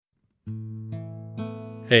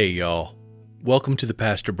Hey, y'all. Welcome to the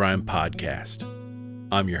Pastor Brian Podcast.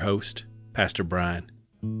 I'm your host, Pastor Brian.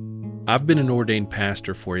 I've been an ordained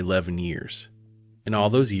pastor for 11 years. In all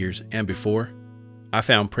those years and before, I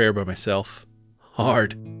found prayer by myself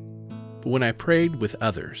hard. But when I prayed with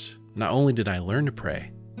others, not only did I learn to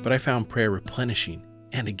pray, but I found prayer replenishing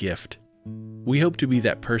and a gift. We hope to be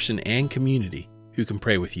that person and community who can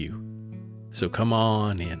pray with you. So come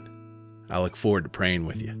on in. I look forward to praying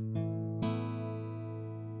with you.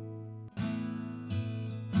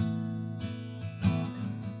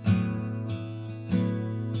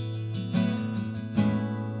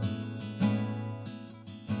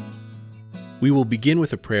 We will begin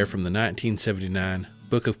with a prayer from the 1979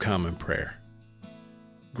 Book of Common Prayer.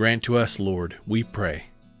 Grant to us, Lord, we pray,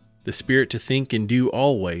 the Spirit to think and do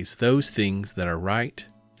always those things that are right,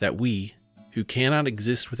 that we, who cannot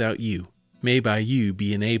exist without you, may by you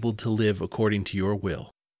be enabled to live according to your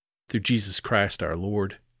will. Through Jesus Christ our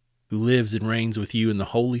Lord, who lives and reigns with you in the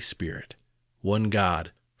Holy Spirit, one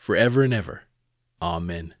God, forever and ever.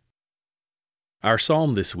 Amen. Our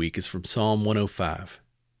psalm this week is from Psalm 105.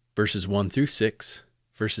 Verses 1 through 6,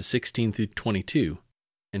 verses 16 through 22,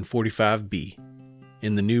 and 45b,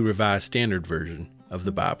 in the New Revised Standard Version of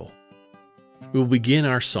the Bible. We will begin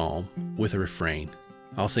our psalm with a refrain.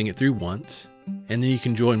 I'll sing it through once, and then you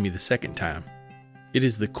can join me the second time. It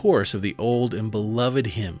is the chorus of the old and beloved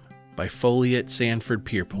hymn by Folliott Sanford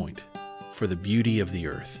Pierpoint, For the Beauty of the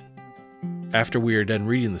Earth. After we are done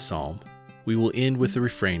reading the psalm, we will end with the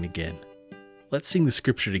refrain again. Let's sing the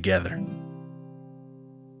scripture together.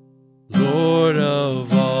 Lord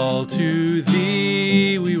of all, to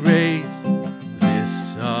thee we raise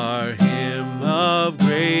this our hymn of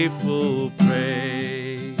grateful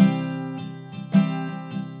praise.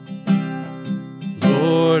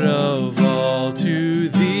 Lord of all, to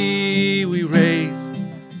thee we raise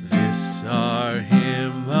this our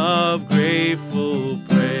hymn of grateful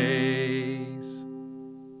praise.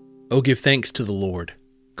 Oh, give thanks to the Lord,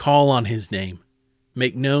 call on his name,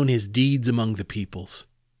 make known his deeds among the peoples.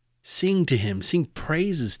 Sing to him, sing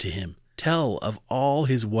praises to him, tell of all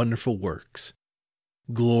his wonderful works.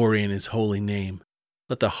 Glory in his holy name.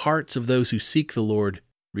 Let the hearts of those who seek the Lord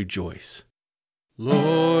rejoice.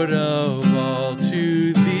 Lord of all,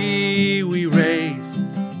 to thee we raise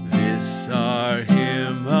this our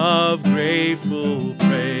hymn of grateful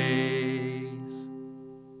praise.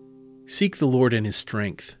 Seek the Lord in his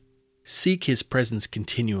strength. Seek his presence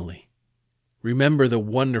continually. Remember the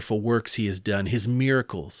wonderful works he has done, his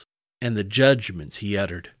miracles, and the judgments he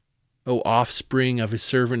uttered. O offspring of his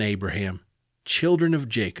servant Abraham, children of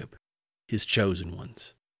Jacob, his chosen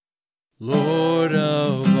ones. Lord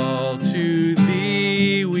of all, to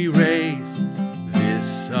thee we raise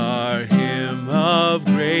this our hymn of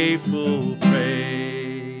grateful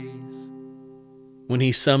praise. When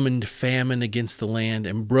he summoned famine against the land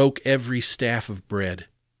and broke every staff of bread,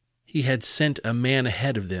 he had sent a man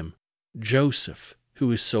ahead of them, Joseph, who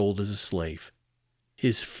was sold as a slave.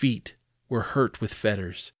 His feet were hurt with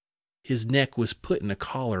fetters. His neck was put in a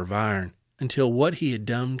collar of iron, until what he had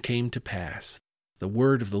done came to pass. The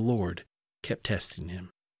word of the Lord kept testing him.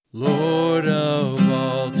 Lord of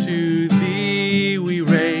all, to thee we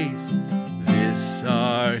raise this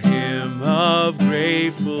our hymn of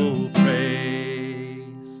grateful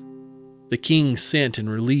praise. The king sent and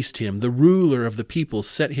released him. The ruler of the people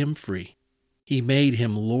set him free. He made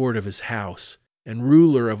him lord of his house and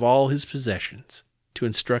ruler of all his possessions, to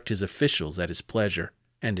instruct his officials at his pleasure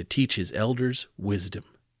and to teach his elders wisdom.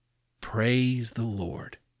 Praise the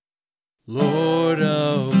Lord. Lord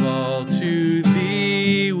of all, to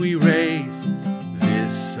thee we raise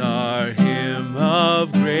this our hymn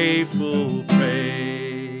of grateful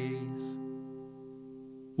praise.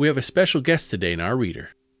 We have a special guest today in our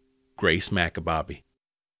reader, Grace McAbobby.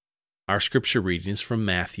 Our scripture reading is from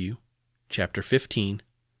Matthew chapter 15,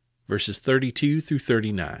 verses 32 through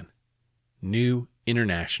 39, New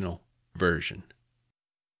International Version.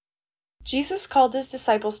 Jesus called his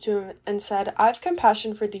disciples to him and said, "I have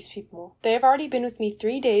compassion for these people. They have already been with me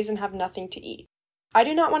 3 days and have nothing to eat. I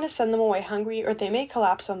do not want to send them away hungry, or they may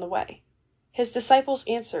collapse on the way." His disciples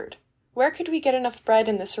answered, "Where could we get enough bread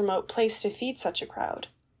in this remote place to feed such a crowd?"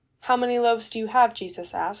 "How many loaves do you have?"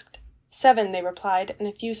 Jesus asked. 7, they replied, "and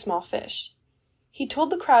a few small fish." He told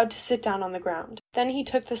the crowd to sit down on the ground. Then he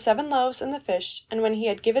took the 7 loaves and the fish, and when he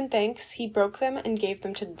had given thanks, he broke them and gave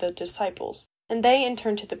them to the disciples, and they in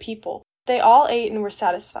turn to the people. They all ate and were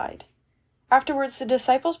satisfied. Afterwards the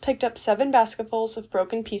disciples picked up 7 basketfuls of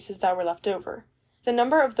broken pieces that were left over. The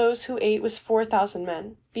number of those who ate was 4,000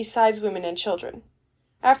 men, besides women and children.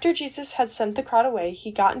 After Jesus had sent the crowd away,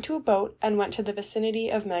 he got into a boat and went to the vicinity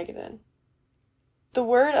of Magadan. The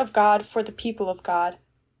word of God for the people of God.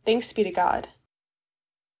 Thanks be to God.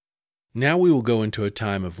 Now we will go into a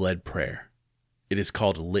time of led prayer. It is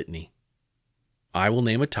called a litany. I will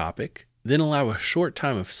name a topic, then allow a short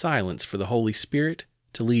time of silence for the Holy Spirit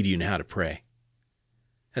to lead you in how to pray.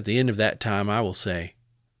 At the end of that time, I will say,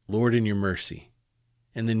 Lord, in your mercy,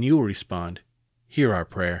 and then you will respond, hear our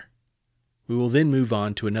prayer. We will then move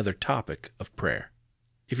on to another topic of prayer.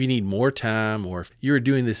 If you need more time, or if you are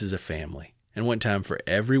doing this as a family and want time for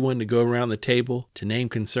everyone to go around the table to name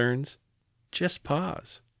concerns, just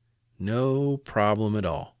pause. No problem at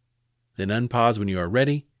all. Then unpause when you are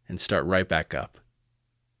ready and start right back up.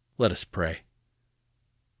 Let us pray.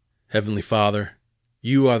 Heavenly Father,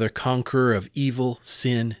 you are the conqueror of evil,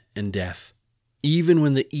 sin, and death. Even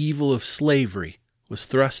when the evil of slavery was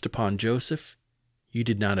thrust upon Joseph, you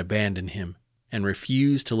did not abandon him and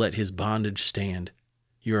refuse to let his bondage stand.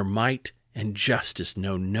 Your might and justice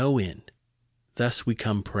know no end. Thus we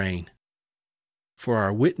come praying for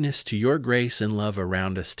our witness to your grace and love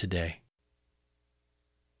around us today.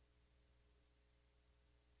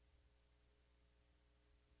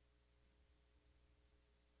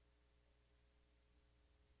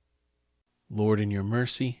 Lord, in your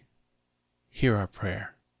mercy, hear our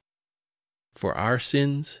prayer for our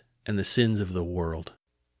sins and the sins of the world.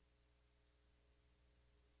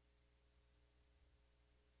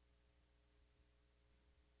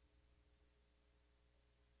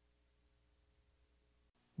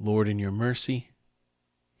 Lord, in your mercy,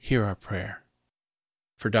 hear our prayer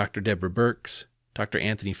for Dr. Deborah Birx, Dr.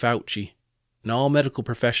 Anthony Fauci, and all medical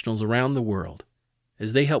professionals around the world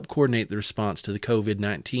as they help coordinate the response to the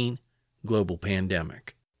COVID-19 global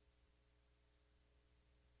pandemic.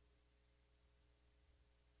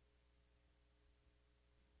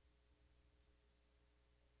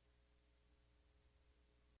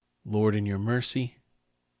 Lord, in your mercy,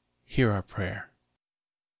 hear our prayer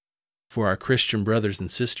for our Christian brothers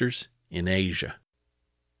and sisters in Asia.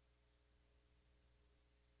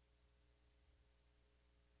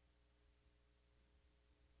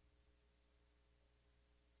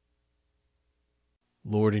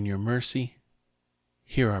 Lord, in your mercy,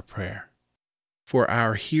 hear our prayer for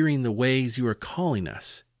our hearing the ways you are calling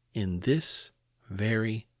us in this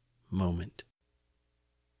very moment.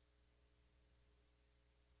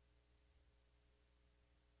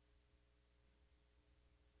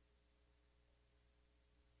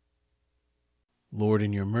 Lord,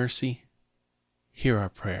 in your mercy, hear our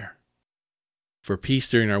prayer for peace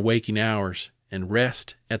during our waking hours and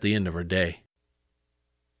rest at the end of our day.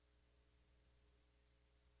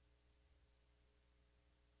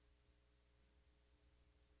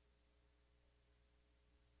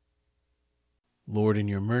 Lord, in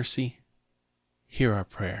your mercy, hear our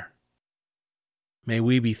prayer. May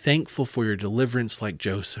we be thankful for your deliverance like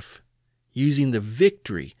Joseph, using the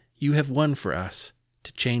victory you have won for us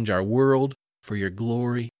to change our world for your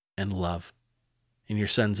glory and love. In your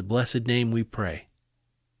Son's blessed name we pray.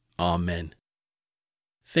 Amen.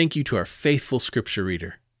 Thank you to our faithful scripture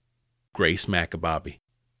reader, Grace McAbobby.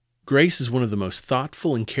 Grace is one of the most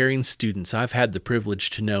thoughtful and caring students I've had the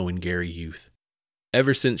privilege to know in Gary Youth.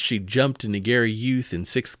 Ever since she jumped into Gary Youth in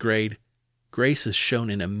 6th grade, Grace has shown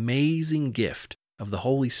an amazing gift of the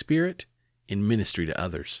Holy Spirit in ministry to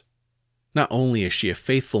others. Not only is she a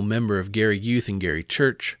faithful member of Gary Youth and Gary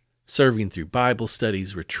Church, serving through Bible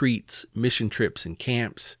studies, retreats, mission trips, and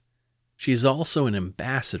camps, she is also an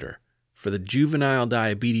ambassador for the Juvenile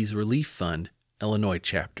Diabetes Relief Fund, Illinois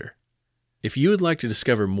chapter. If you would like to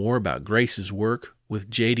discover more about Grace's work with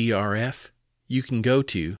JDRF, you can go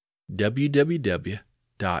to www.jdrf.org.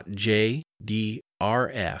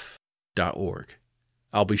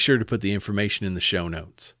 I'll be sure to put the information in the show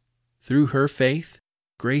notes. Through her faith,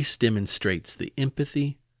 Grace demonstrates the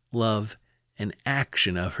empathy, love, and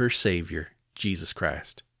action of her Savior, Jesus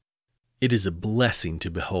Christ. It is a blessing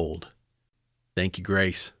to behold. Thank you,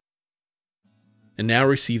 Grace. And now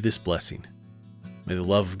receive this blessing. May the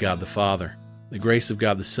love of God the Father, the grace of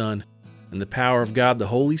God the Son, and the power of God the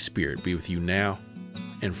Holy Spirit be with you now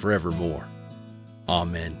and forevermore.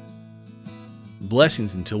 Amen.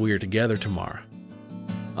 Blessings until we are together tomorrow.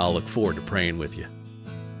 I'll look forward to praying with you.